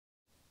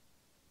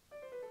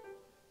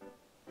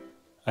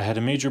I had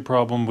a major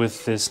problem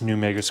with this new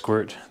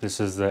Megasquirt. This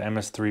is the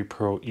MS3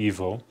 Pro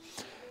Evo.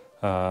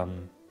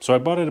 So I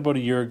bought it about a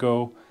year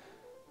ago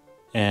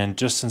and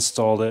just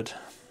installed it.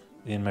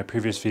 In my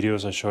previous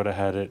videos I showed I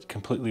had it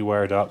completely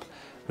wired up.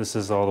 This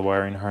is all the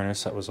wiring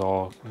harness that was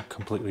all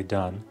completely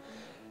done.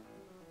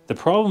 The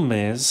problem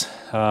is,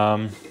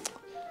 I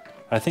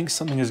think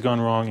something has gone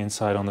wrong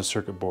inside on the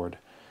circuit board.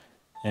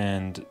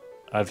 And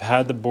I've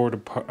had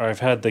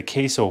the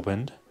case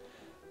opened,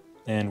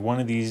 and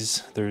one of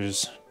these,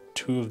 there's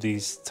two of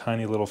these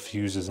tiny little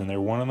fuses in there.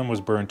 One of them was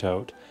burnt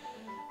out.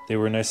 They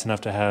were nice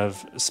enough to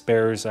have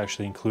spares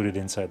actually included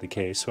inside the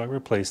case, so I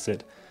replaced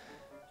it.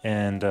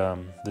 And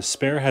the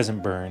spare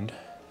hasn't burned,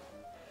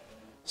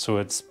 so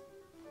it's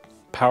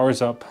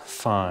powers up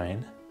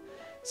fine.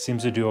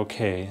 Seems to do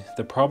okay.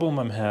 The problem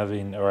I'm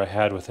having, or I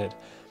had with it,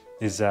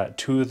 is that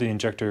two of the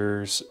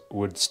injectors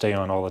would stay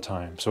on all the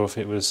time. So if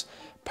it was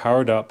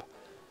powered up,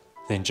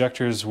 the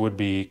injectors would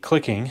be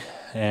clicking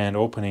and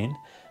opening,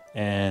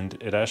 and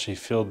it actually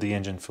filled the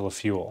engine full of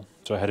fuel.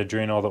 So I had to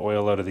drain all the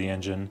oil out of the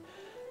engine,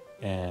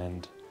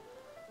 and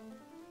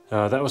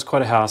that was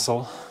quite a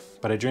hassle.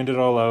 But I drained it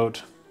all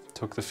out,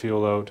 took the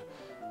fuel out,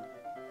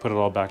 put it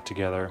all back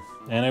together,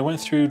 and I went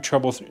through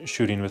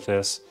troubleshooting with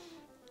this.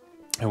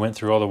 I went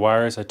through all the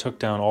wires, I took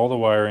down all the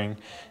wiring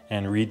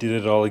and redid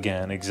it all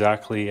again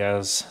exactly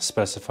as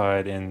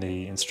specified in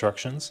the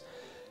instructions,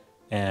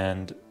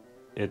 and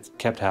it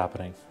kept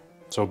happening.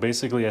 So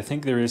basically I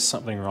think there is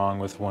something wrong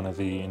with one of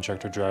the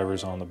injector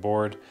drivers on the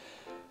board.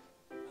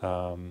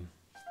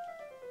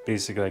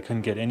 Basically I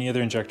couldn't get any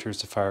other injectors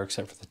to fire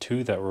except for the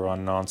two that were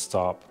on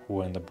non-stop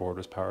when the board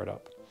was powered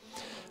up.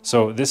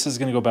 So this is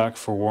going to go back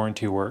for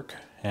warranty work,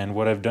 and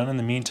what I've done in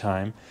the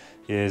meantime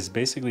is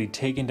basically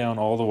taken down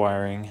all the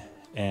wiring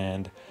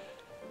and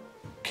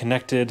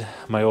connected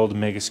my old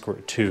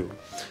Megasquirt 2.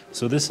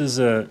 So this is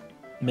a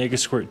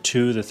Megasquirt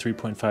 2, the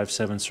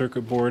 3.57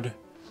 circuit board.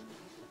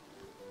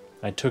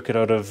 I took it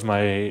out of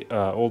my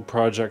old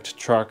project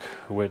truck,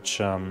 which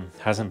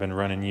hasn't been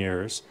run in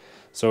years.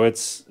 So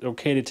it's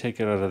okay to take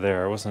it out of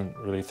there. I wasn't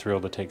really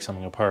thrilled to take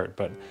something apart,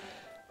 but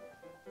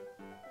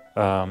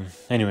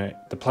anyway,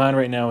 the plan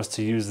right now is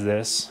to use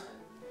this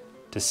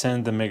to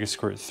send the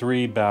Megasquirt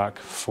 3 back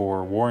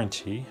for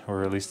warranty,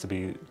 or at least to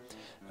be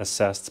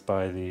assessed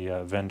by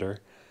the vendor.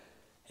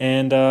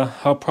 And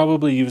I'll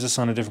probably use this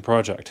on a different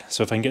project.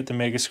 So if I can get the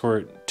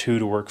Megasquirt 2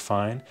 to work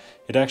fine,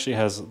 it actually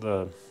has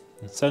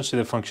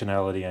essentially the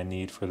functionality I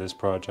need for this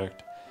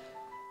project.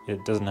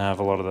 It doesn't have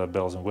a lot of the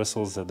bells and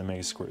whistles that the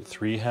Megasquirt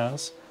 3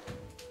 has,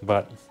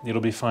 but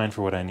it'll be fine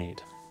for what I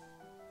need.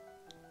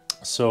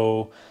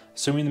 So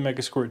assuming the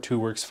Megasquirt 2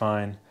 works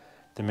fine,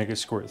 the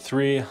Megasquirt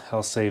 3,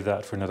 I'll save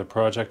that for another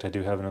project. I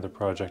do have another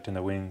project in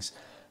the wings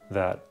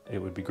that it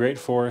would be great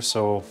for,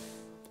 so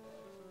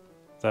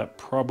that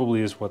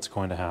probably is what's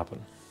going to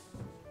happen.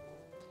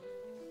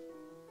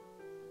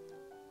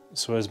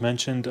 So as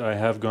mentioned, I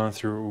have gone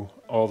through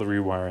all the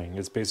rewiring.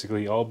 It's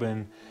basically all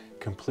been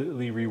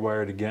completely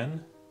rewired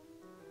again,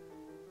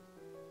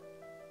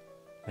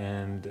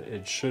 and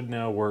it should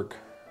now work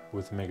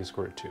with the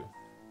Megasquirt 2.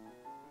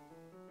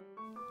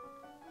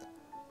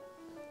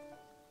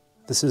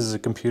 This is a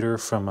computer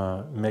from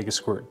a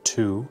Megasquirt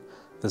 2.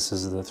 This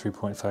is the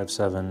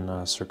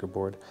 3.57 circuit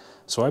board.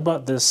 So I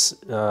bought this,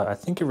 I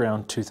think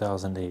around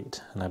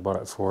 2008, and I bought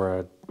it for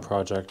a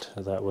project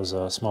that was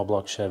a small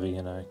block Chevy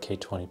and a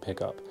K20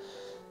 pickup.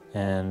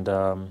 And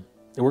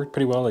it worked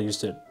pretty well. I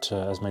used it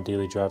as my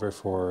daily driver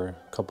for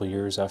a couple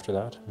years after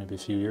that, maybe a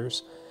few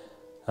years.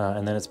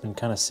 And then it's been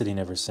kind of sitting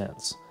ever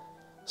since.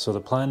 So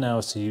the plan now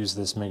is to use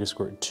this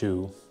Megasquirt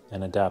 2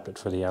 and adapt it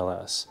for the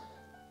LS.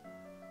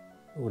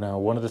 Now,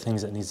 one of the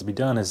things that needs to be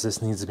done is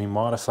this needs to be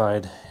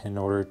modified in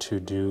order to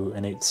do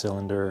an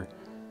 8-cylinder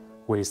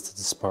wasted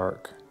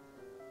spark.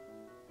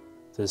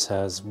 This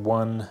has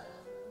one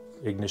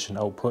ignition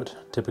output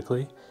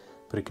typically,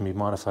 but it can be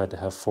modified to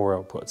have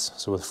 4 outputs.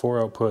 So with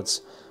 4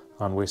 outputs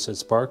on wasted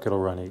spark, it'll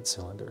run 8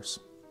 cylinders.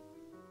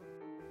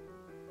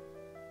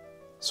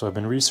 So I've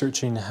been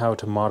researching how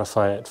to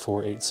modify it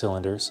for 8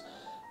 cylinders,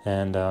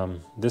 and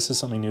this is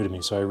something new to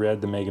me. So I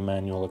read the Mega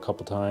Manual a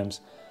couple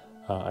times.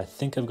 I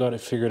think I've got it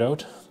figured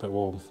out, but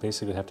we'll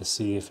basically have to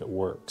see if it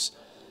works.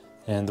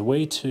 And the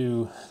way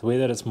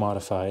that it's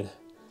modified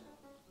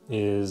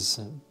is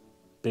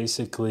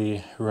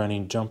basically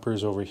running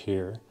jumpers over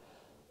here.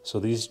 So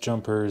these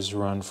jumpers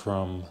run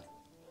from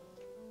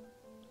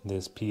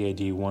this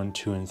PAD 1,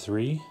 2, and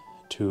 3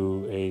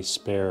 to a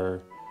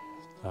spare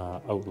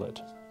output.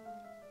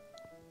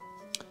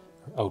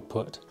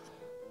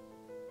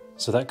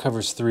 So that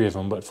covers 3 of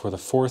them, but for the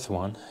 4th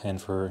one, and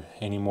for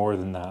any more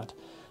than that,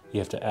 you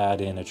have to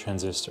add in a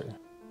transistor.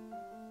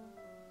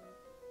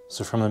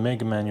 So from the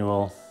Mega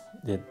Manual,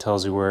 it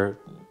tells you where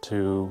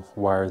to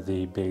wire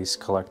the base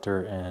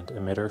collector and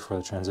emitter for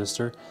the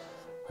transistor.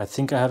 I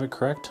think I have it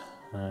correct,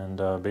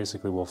 and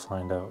basically we'll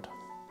find out.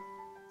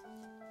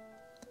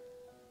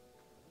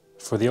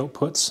 For the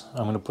outputs,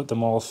 I'm going to put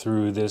them all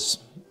through this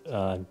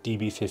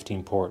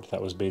DB15 port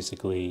that was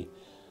basically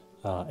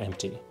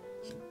empty.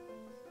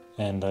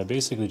 and I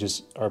basically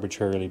just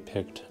arbitrarily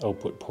picked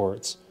output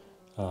ports,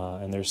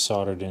 and they're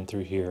soldered in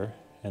through here,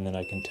 and then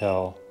I can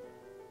tell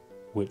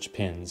which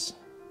pins.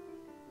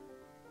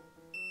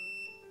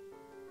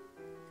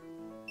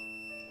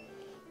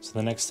 So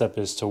the next step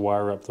is to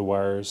wire up the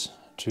wires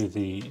to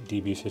the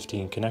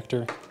DB15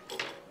 connector,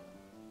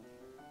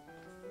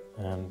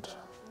 and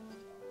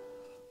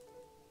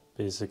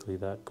basically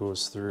that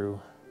goes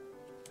through,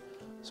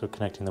 so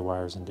connecting the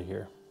wires into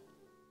here.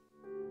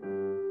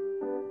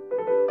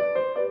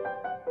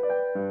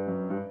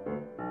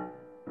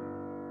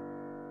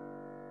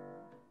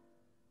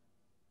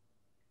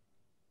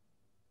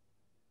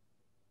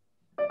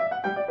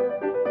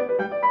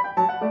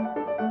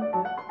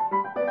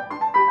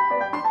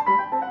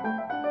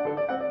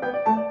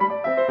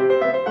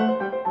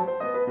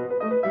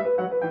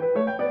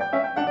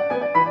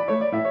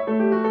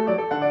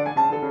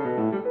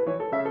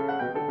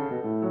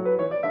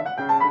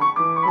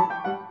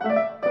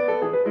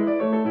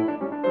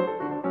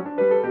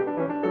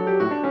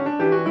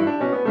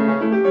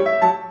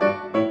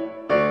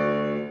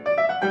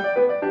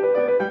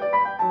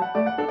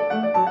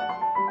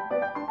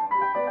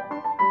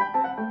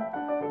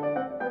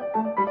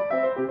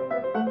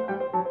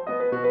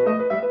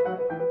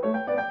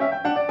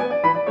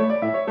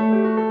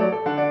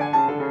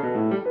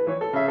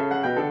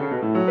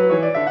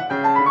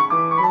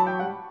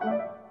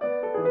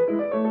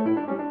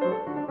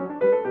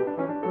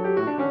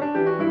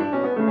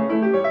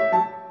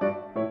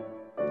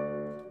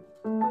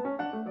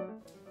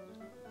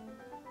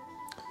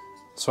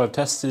 So I've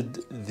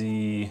tested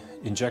the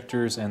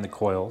injectors and the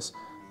coils,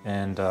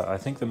 and I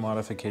think the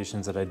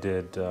modifications that I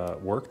did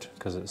worked,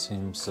 because it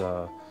seems,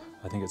 I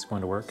think it's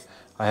going to work.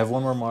 I have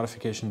one more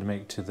modification to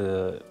make to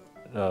the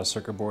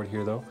circuit board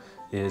here though,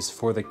 is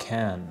for the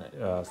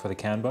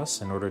CAN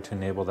bus. In order to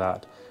enable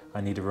that, I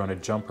need to run a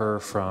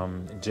jumper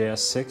from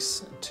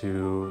JS6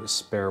 to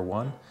spare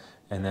 1,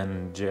 and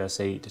then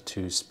JS8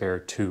 to spare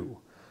 2.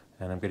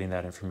 And I'm getting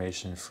that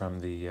information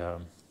from the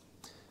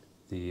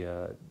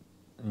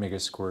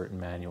Megasquirt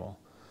manual.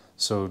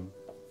 So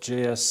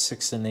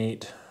JS6 and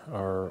 8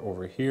 are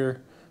over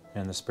here,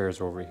 and the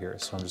spares are over here.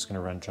 So I'm just going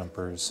to run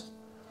jumpers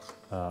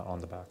on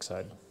the back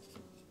side.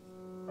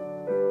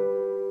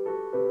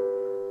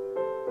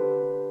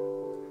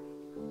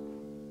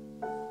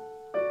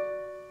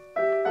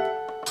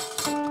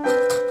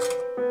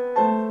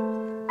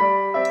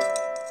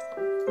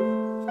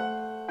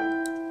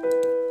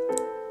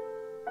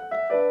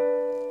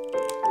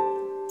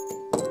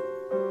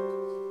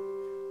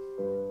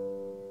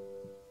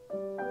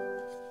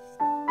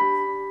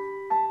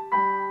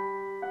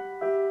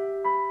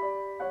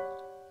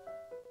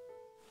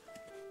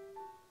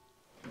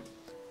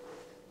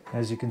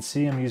 As you can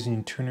see, I'm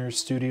using Tuner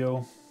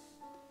Studio.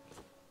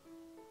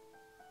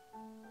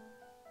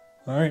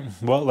 Alright,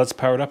 well, let's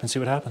power it up and see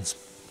what happens.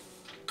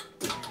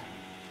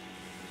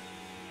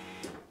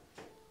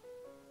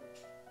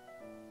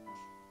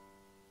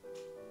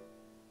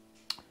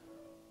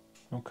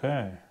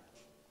 Okay.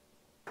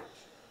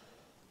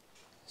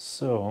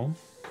 So,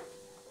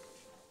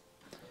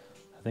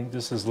 I think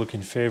this is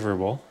looking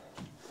favorable.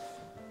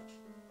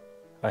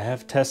 I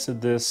have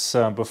tested this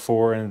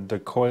before, and the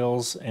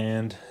coils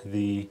and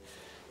the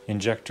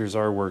injectors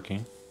are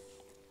working.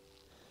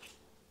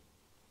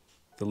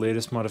 The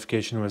latest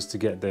modification was to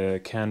get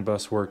the CAN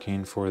bus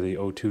working for the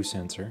O2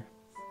 sensor,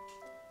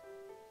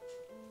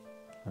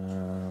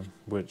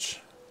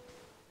 which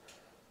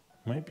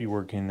might be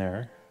working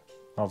there.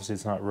 Obviously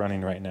it's not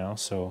running right now,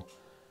 so,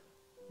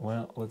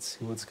 well, let's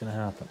see what's going to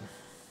happen.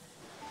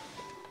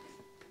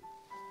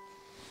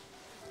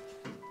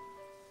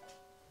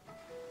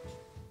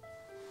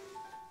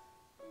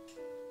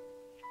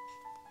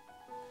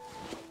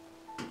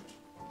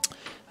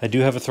 I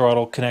do have a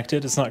throttle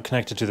connected. It's not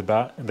connected to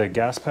the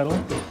gas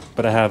pedal,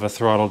 but I have a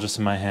throttle just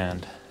in my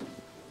hand.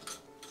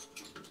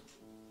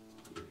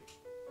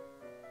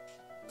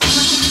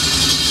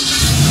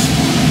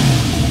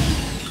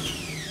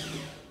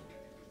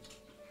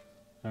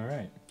 All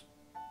right.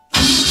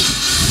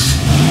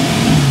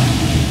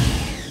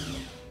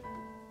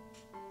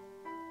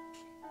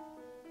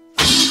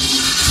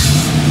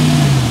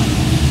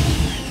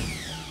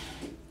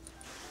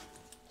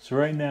 So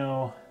right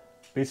now,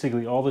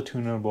 basically all the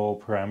tunable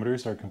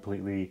parameters are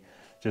completely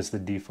just the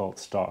default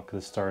stock,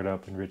 the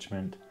startup,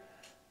 enrichment,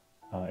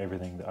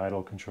 everything. The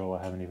idle control,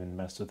 I haven't even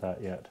messed with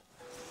that yet.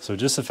 So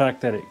just the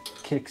fact that it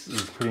kicks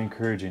is pretty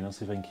encouraging. Let's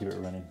see if I can keep it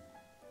running.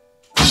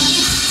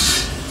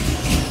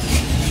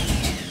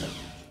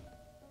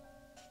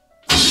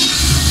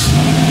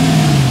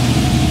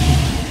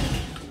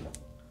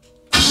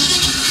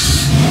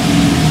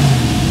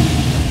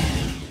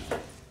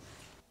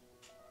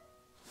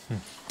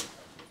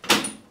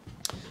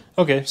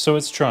 Okay, so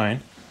it's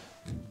trying.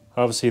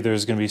 Obviously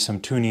there's going to be some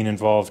tuning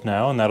involved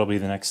now, and that'll be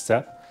the next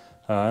step.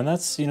 And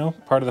that's, you know,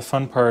 part of the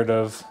fun part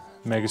of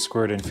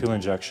Megasquirt and fuel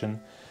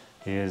injection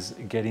is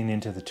getting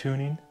into the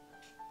tuning.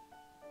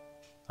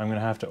 I'm going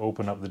to have to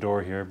open up the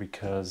door here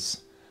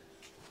because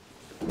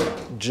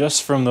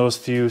just from those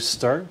few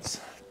starts,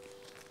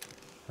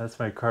 That's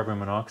my carbon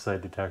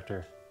monoxide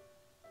detector.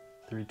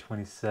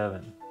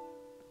 327.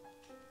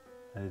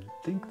 I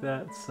think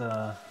that's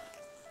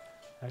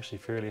actually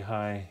fairly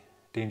high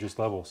dangerous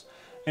levels.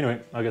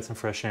 Anyway, I'll get some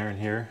fresh air in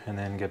here and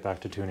then get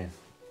back to tuning.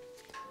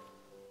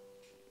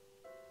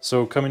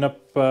 So coming up,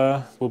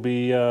 we'll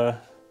be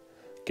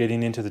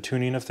getting into the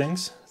tuning of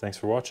things. Thanks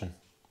for watching.